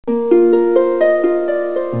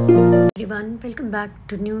Everyone, welcome back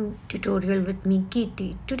to new tutorial with me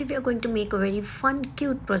Kirti. Today we are going to make a very fun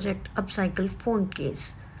cute project upcycle phone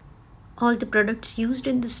case. All the products used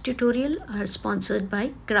in this tutorial are sponsored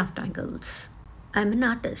by CrafTangles. I'm an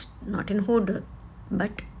artist, not an hoarder,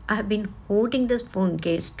 but I have been hoarding this phone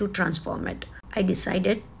case to transform it. I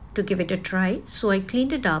decided to give it a try, so I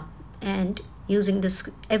cleaned it up and using this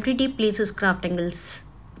Everyday Places CrafTangles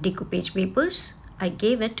decoupage papers, I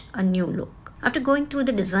gave it a new look. After going through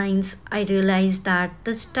the designs, I realized that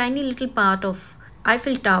this tiny little part of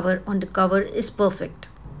Eiffel Tower on the cover is perfect.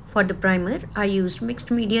 For the primer, I used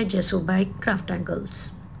mixed media gesso by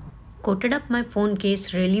CrafTangles. Coated up my phone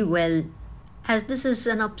case really well. As this is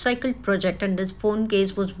an upcycled project and this phone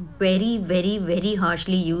case was very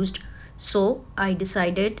harshly used, so I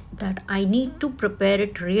decided that I need to prepare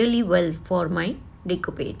it really well for my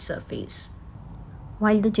decoupage surface.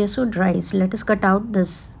 While the gesso dries, let us cut out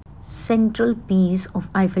this central piece of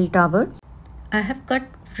Eiffel Tower. I have cut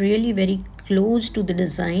really very close to the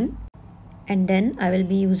design, and then I will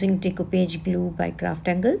be using decoupage glue by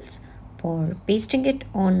CrafTangles for pasting it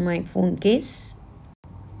on my phone case.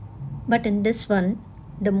 But in this one,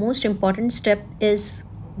 the most important step is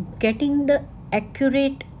getting the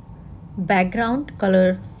accurate background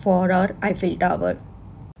color for our Eiffel Tower.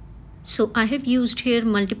 So I have used here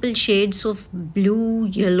multiple shades of blue,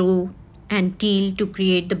 yellow and teal to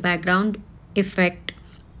create the background effect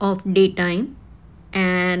of daytime,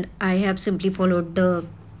 and I have simply followed the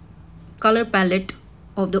color palette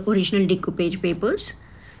of the original decoupage papers.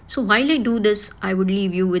 So while I do this, I would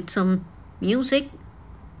leave you with some music.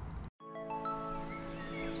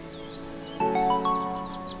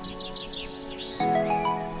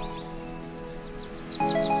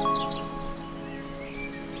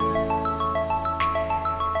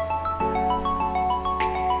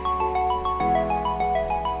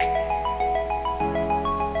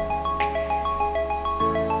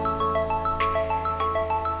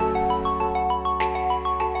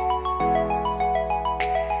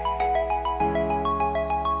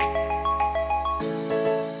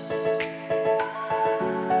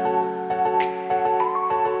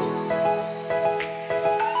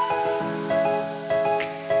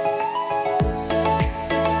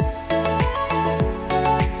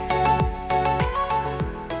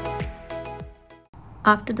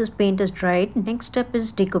 After this paint is dried, next step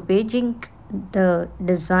is decoupaging the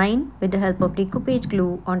design with the help of decoupage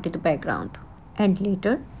glue onto the background. And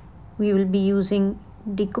later, we will be using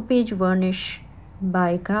decoupage varnish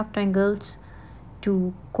by CrafTangles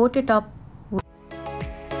to coat it up.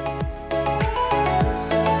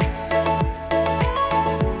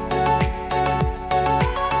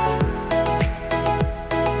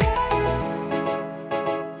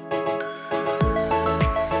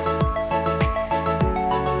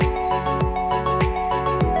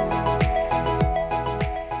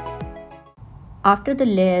 After the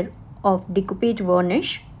layer of decoupage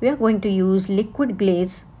varnish, we are going to use liquid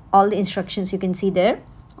glaze. All the instructions you can see there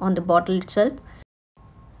on the bottle itself.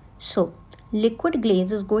 So liquid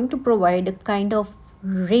glaze is going to provide a kind of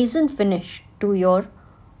resin finish to your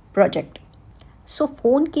project. So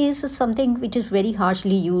phone case is something which is very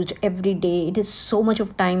harshly used every day. It is so much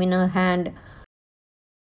of time in our hand.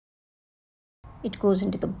 It goes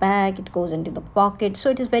into the bag, it goes into the pocket. So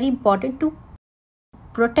it is very important to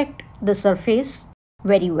protect the surface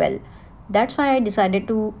very well. That's why I decided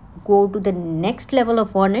to go to the next level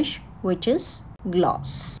of varnish, which is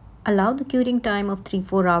gloss. Allow the curing time of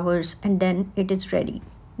 3-4 hours and then it is ready.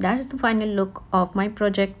 That is the final look of my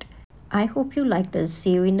project. I hope you like this.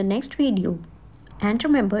 See you in the next video. And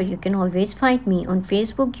remember, you can always find me on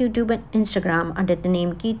Facebook, YouTube and Instagram under the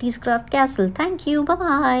name Kirti's Craft Castle. Thank you.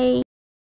 Bye-bye.